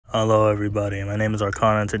Hello everybody, my name is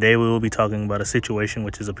Arcana, and today we will be talking about a situation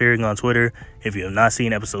which is appearing on Twitter. If you have not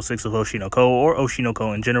seen episode 6 of Oshi No Ko or Oshi No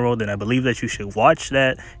Ko in general, then I believe that you should watch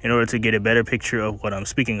that in order to get a better picture of what I'm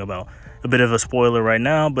speaking about. A bit of a spoiler right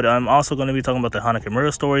now, but I'm also going to be talking about the Heartache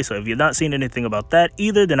Kimura story, so if you've not seen anything about that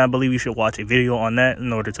either, then I believe you should watch a video on that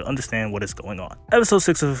in order to understand what is going on. Episode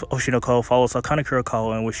 6 of Oshi No Ko follows Akane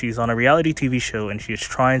Kurokawa, in which she's on a reality TV show and she is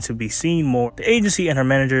trying to be seen more. The agency and her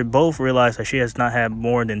manager both realize that she has not had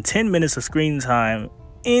more than 10 minutes of screen time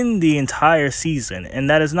in the entire season, and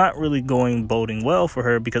that is not really boding well for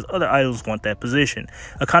her because other idols want that position.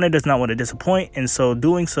 Akane does not want to disappoint, and so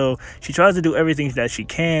doing so, she tries to do everything that she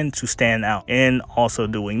can to stand out. And also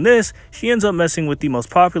doing this, she ends up messing with the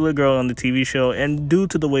most popular girl on the TV show, and due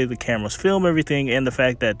to the way the cameras film everything and the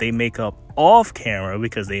fact that they make up off camera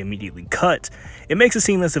because they immediately cut, it makes it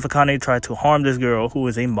seem as if Akane tried to harm this girl who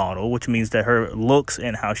is a model, which means that her looks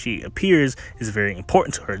and how she appears is very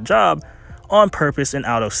important to her job, on purpose and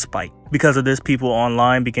out of spite. Because of this, people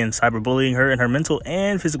online begin cyberbullying her, and her mental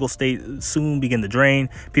and physical state soon begin to drain.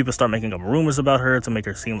 People start making up rumors about her to make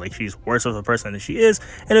her seem like she's worse of a person than she is,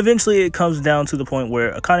 and eventually it comes down to the point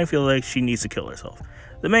where Akane feels like she needs to kill herself.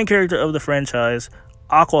 The main character of the franchise,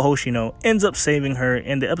 Aqua Hoshino, ends up saving her,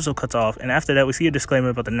 and the episode cuts off, and after that we see a disclaimer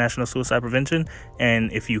about the National Suicide Prevention,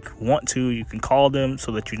 and if you want to, you can call them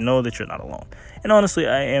so that you know that you're not alone. And honestly,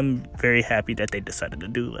 I am very happy that they decided to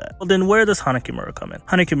do that. Well, then where does Heartache Kimura come in?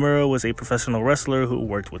 Heartache Kimura was a professional wrestler who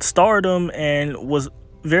worked with Stardom and was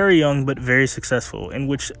very young but very successful, in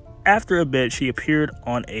which after a bit she appeared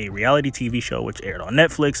on a reality TV show which aired on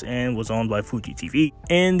Netflix and was owned by Fuji TV.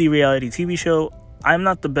 In the reality TV show, I'm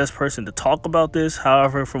not the best person to talk about this,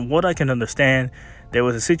 however, from what I can understand, there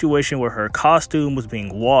was a situation where her costume was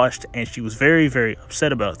being washed and she was very, very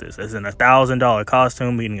upset about this, as in $1,000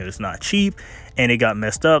 costume, meaning it's not cheap, and it got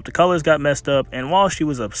messed up, the colors got messed up, and while she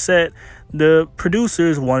was upset, the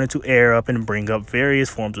producers wanted to air up and bring up various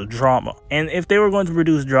forms of drama. And if they were going to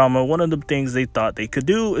produce drama, one of the things they thought they could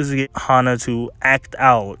do is get Hana to act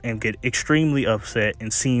out and get extremely upset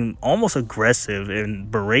and seem almost aggressive and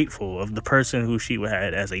berateful of the person who she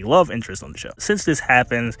had as a love interest on the show. Since this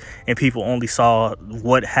happens and people only saw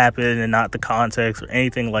what happened and not the context or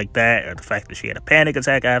anything like that, or the fact that she had a panic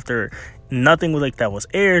attack after, nothing like that was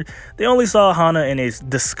aired, they only saw Hana in a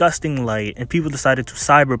disgusting light, and people decided to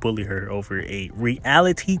cyberbully her over a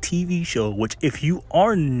reality TV show, which, if you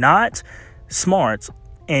are not smart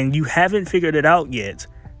and you haven't figured it out yet,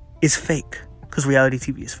 is fake, because reality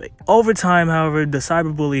TV is fake. Over time, however, the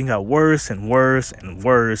cyberbullying got worse and worse and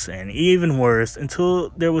worse and even worse,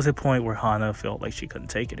 until there was a point where Hana felt like she couldn't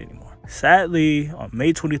take it anymore. Sadly, on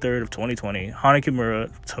May 23rd of 2020, Hana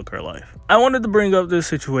Kimura took her life. I wanted to bring up this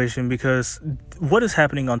situation because what is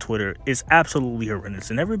happening on Twitter is absolutely horrendous,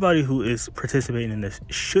 and everybody who is participating in this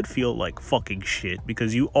should feel like fucking shit,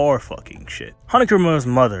 because you are fucking shit. Hana Kimura's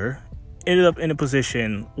mother ended up in a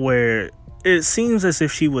position where it seems as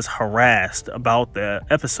if she was harassed about the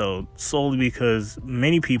episode solely because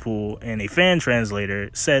many people and a fan translator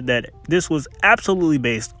said that this was absolutely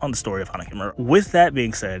based on the story of Hana Kimura. With that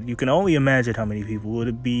being said, you can only imagine how many people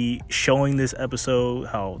would be showing this episode,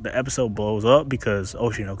 how the episode blows up, because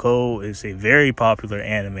Oshi No Ko is a very popular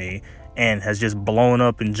anime and has just blown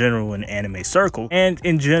up in general in anime circle, and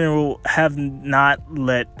in general have not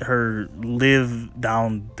let her live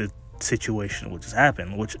down the situation which has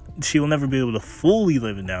happened, which she will never be able to fully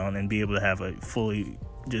live it down and be able to have a fully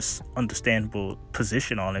just understandable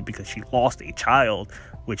position on it, because she lost a child,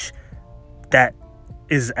 which that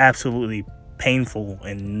is absolutely painful,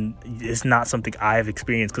 and it's not something I've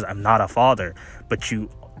experienced because I'm not a father, but you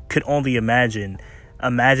could only imagine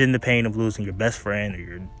the pain of losing your best friend or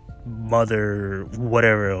your mother,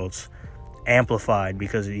 whatever else, amplified,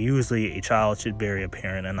 because usually a child should bury a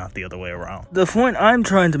parent and not the other way around. The point I'm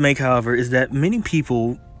trying to make, however, is that many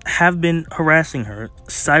people have been harassing her,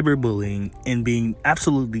 cyberbullying, and being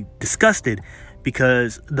absolutely disgusted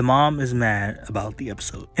because the mom is mad about the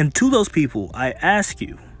episode. And to those people, I ask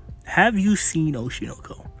you, have you seen Oshi No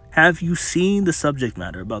Ko? Have you seen the subject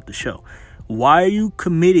matter about the show? Why are you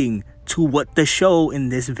committing to what the show in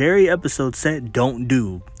this very episode said don't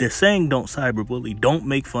do? They're saying don't cyberbully, don't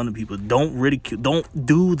make fun of people, don't ridicule, don't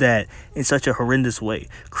do that in such a horrendous way.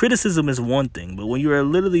 Criticism is one thing, but when you are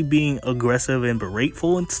literally being aggressive and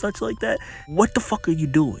berateful and such like that, what the fuck are you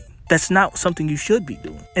doing? That's not something you should be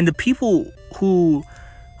doing. And the people who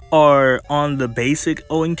are on the basic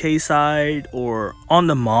OnK side or on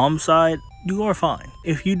the mom side, you are fine.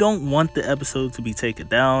 If you don't want the episode to be taken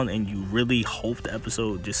down and you really hope the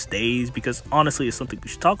episode just stays because honestly it's something we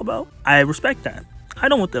should talk about, I respect that. I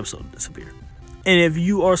don't want the episode to disappear. And if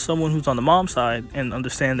you are someone who's on the mom side and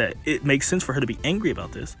understand that it makes sense for her to be angry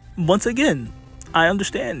about this, once again, I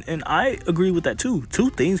understand and I agree with that too. Two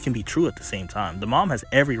things can be true at the same time. The mom has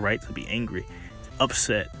every right to be angry,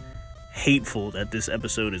 upset, hateful that this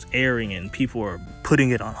episode is airing and people are putting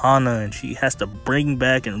it on Hana and she has to bring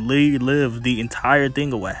back and relive the entire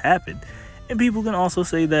thing of what happened. And people can also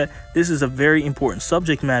say that this is a very important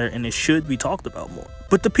subject matter and it should be talked about more.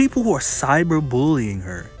 But the people who are cyberbullying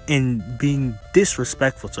her and being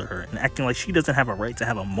disrespectful to her and acting like she doesn't have a right to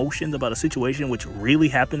have emotions about a situation which really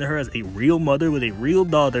happened to her as a real mother with a real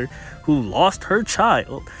daughter who lost her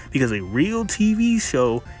child because a real TV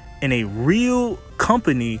show and a real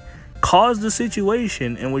company caused the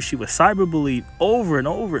situation in which she was cyberbullied over and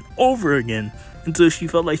over and over again until she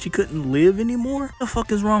felt like she couldn't live anymore. What the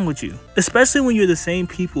fuck is wrong with you? Especially when you're the same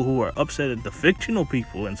people who are upset at the fictional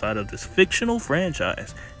people inside of this fictional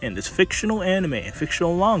franchise and this fictional anime and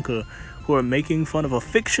fictional manga who are making fun of a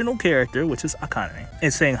fictional character, which is Akane,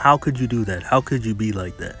 and saying, how could you do that? How could you be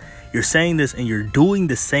like that? You're saying this and you're doing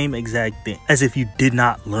the same exact thing as if you did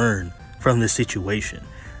not learn from this situation.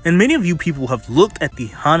 And many of you people have looked at the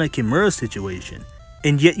Hana Kimura situation,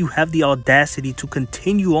 and yet you have the audacity to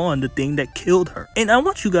continue on the thing that killed her. And I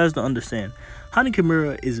want you guys to understand, Hana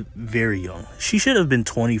Kimura is very young. She should have been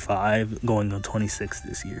 25, going on 26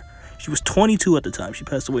 this year. She was 22 at the time she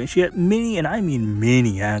passed away, and she had many, and I mean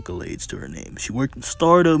many, accolades to her name. She worked in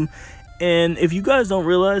Stardom, and if you guys don't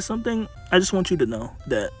realize something, I just want you to know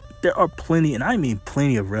that there are plenty, and I mean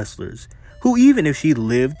plenty of wrestlers, who even if she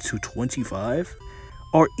lived to 25,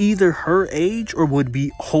 are either her age or would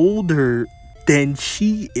be older than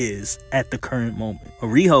she is at the current moment.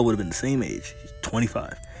 Riho would have been the same age, she's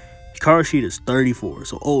 25. Hikaru Shida's 34,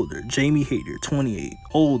 so older. Jamie Hayter, 28,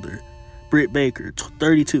 older. Britt Baker,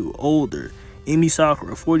 32, older. Emi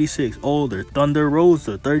Sakura, 46, older. Thunder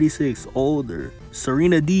Rosa, 36, older.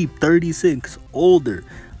 Serena Deeb, 36, older.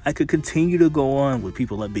 I could continue to go on with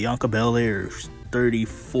people like Bianca Belair,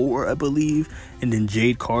 34, I believe. And then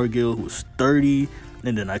Jade Cargill, who was 30.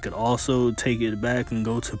 And then I could also take it back and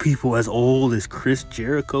go to people as old as Chris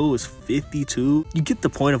Jericho, who is 52. You get the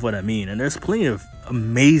point of what I mean. And there's plenty of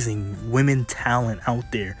amazing women talent out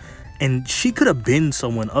there. And she could have been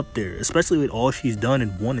someone up there, especially with all she's done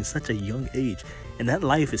and won at such a young age. And that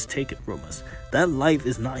life is taken from us. That life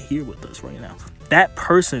is not here with us right now. That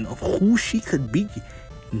person of who she could be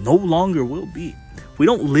no longer will be. We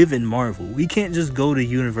don't live in Marvel. We can't just go to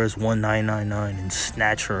Universe 1999 and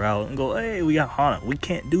snatch her out and go, hey, we got Hana. We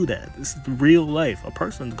can't do that. This is real life. A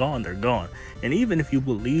person's gone, they're gone. And even if you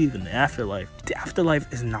believe in the afterlife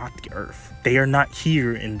is not the earth. They are not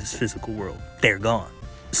here in this physical world. They're gone.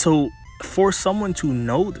 So for someone to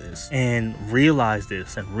know this and realize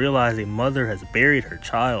this and realize a mother has buried her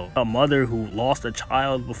child, a mother who lost a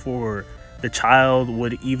child before the child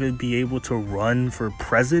would even be able to run for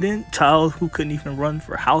president, child who couldn't even run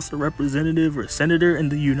for House of Representative or Senator in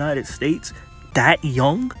the United States, that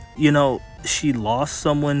young, you know, she lost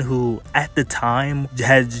someone who at the time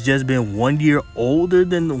had just been 1 year older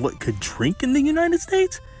than what could drink in the United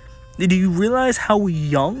States. Did you realize how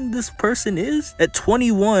young this person is? At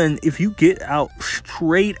 21, if you get out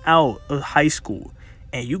straight out of high school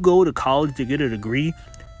and you go to college to get a degree,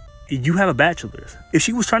 you have a bachelor's. If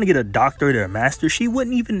she was trying to get a doctorate or a master's, she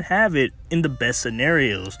wouldn't even have it in the best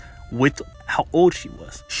scenarios with how old she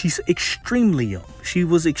was. She's extremely young. She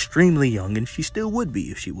was extremely young, and she still would be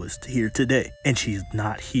if she was here today. And she's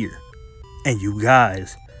not here. And you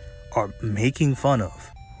guys are making fun of,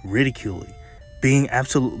 ridiculing, being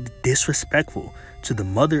absolutely disrespectful to the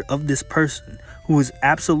mother of this person who is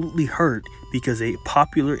absolutely hurt because a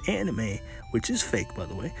popular anime, which is fake by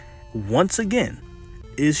the way, once again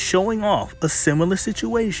is showing off a similar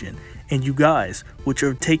situation. And you guys, which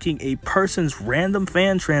are taking a person's random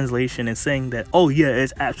fan translation and saying that, oh yeah,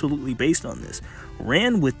 it's absolutely based on this,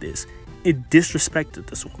 ran with this, it disrespected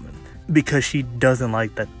this woman because she doesn't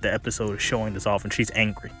like that the episode is showing this off and she's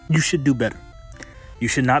angry. You should do better. You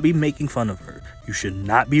should not be making fun of her. You should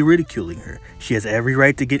not be ridiculing her. She has every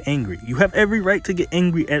right to get angry. You have every right to get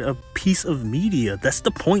angry at a piece of media. That's the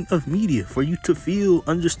point of media, for you to feel,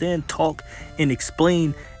 understand, talk, and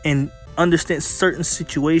explain, and understand certain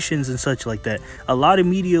situations and such like that. A lot of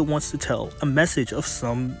media wants to tell a message of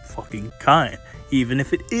some fucking kind, even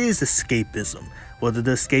if it is escapism. Whether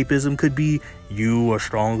the escapism could be, you are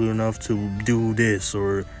strong enough to do this,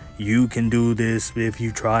 or you can do this if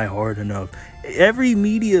you try hard enough. Every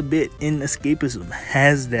media bit in escapism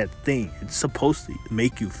has that thing. It's supposed to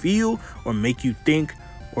make you feel or make you think,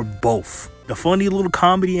 or both. The funny little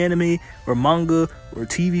comedy anime or manga or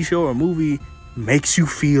TV show or movie makes you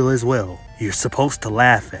feel as well. You're supposed to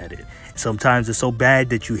laugh at it. Sometimes it's so bad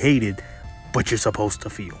that you hate it, but you're supposed to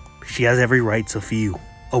feel. She has every right to feel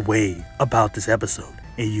a way about this episode.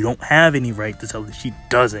 And you don't have any right to tell her she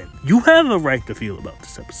doesn't. You have a right to feel about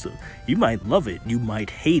this episode. You might love it. You might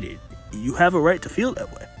hate it. You have a right to feel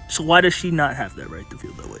that way. So why does she not have that right to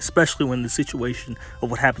feel that way? Especially when the situation of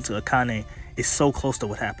what happened to Akane is so close to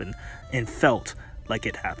what happened and felt like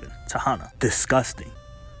it happened to Hana. Disgusting.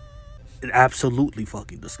 Absolutely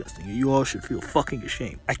fucking disgusting. You all should feel fucking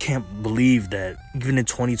ashamed. I can't believe that even in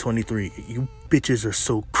 2023, you bitches are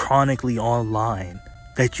so chronically online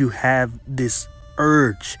that you have this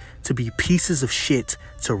urge to be pieces of shit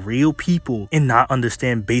to real people and not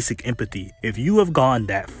understand basic empathy. If you have gone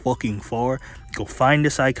that fucking far, go find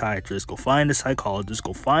a psychiatrist, go find a psychologist,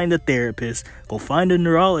 go find a therapist, go find a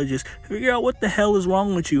neurologist, figure out what the hell is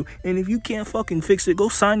wrong with you, and if you can't fucking fix it, go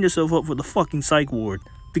sign yourself up for the fucking psych ward.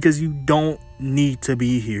 Because you don't need to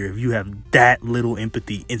be here if you have that little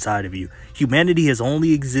empathy inside of you. Humanity has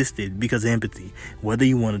only existed because of empathy. Whether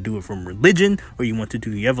you want to do it from religion or you want to do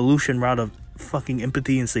the evolution route of fucking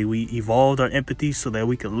empathy and say we evolved our empathy so that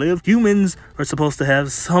we could live. Humans are supposed to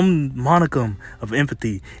have some monicum of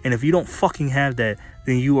empathy. And if you don't fucking have that,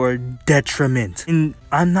 then you are detriment. And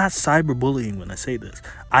I'm not cyberbullying when I say this.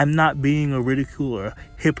 I'm not being a ridicule or a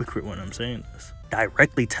hypocrite when I'm saying this.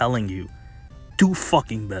 Directly telling you, do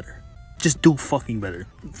fucking better. Just do fucking better.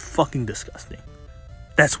 Fucking disgusting.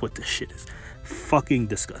 That's what this shit is. Fucking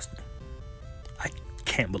disgusting. I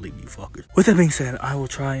can't believe you fuckers. With that being said, I will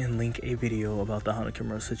try and link a video about the Kyoko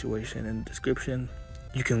Kimura situation in the description.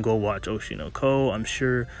 You can go watch Oshi No Ko, I'm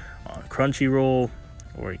sure, on Crunchyroll,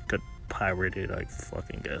 or you could pirate it, I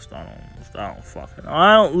fucking guess.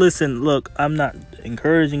 I don't listen. Look, I'm not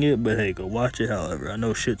encouraging it, but hey, go watch it. However, I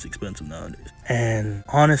know shit's expensive nowadays. And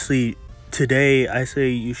honestly, today, I say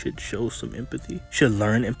you should show some empathy. You should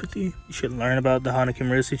learn empathy. You should learn about the Kyoko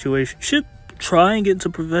Kimura situation. You should try and get into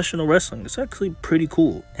professional wrestling. It's actually pretty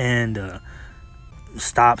cool. And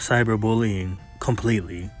stop cyberbullying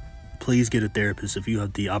completely. Please get a therapist if you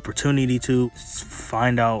have the opportunity to.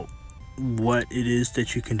 Find out what it is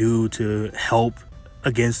that you can do to help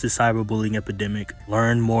against the cyberbullying epidemic.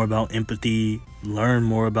 Learn more about empathy. Learn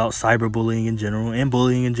more about cyberbullying in general and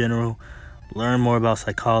bullying in general. Learn more about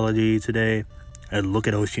psychology today, and look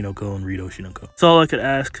at Oshi No Ko and read Oshi No Ko. That's all I could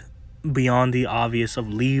ask beyond the obvious of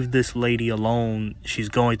leave this lady alone. She's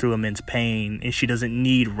going through immense pain, and she doesn't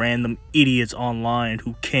need random idiots online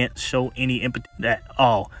who can't show any empathy that,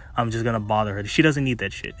 oh, I'm just gonna bother her. She doesn't need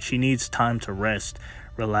that shit. She needs time to rest,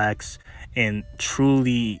 relax, and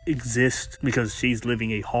truly exist, because she's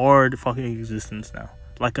living a hard fucking existence now.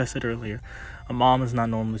 Like I said earlier, a mom is not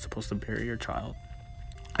normally supposed to bury her child.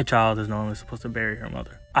 A child is normally supposed to bury her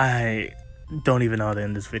mother. I don't even know how to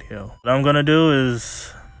end this video. What I'm gonna do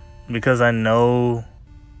is, because I know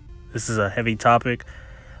this is a heavy topic,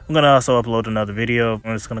 I'm gonna also upload another video.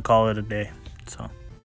 I'm just gonna call it a day. So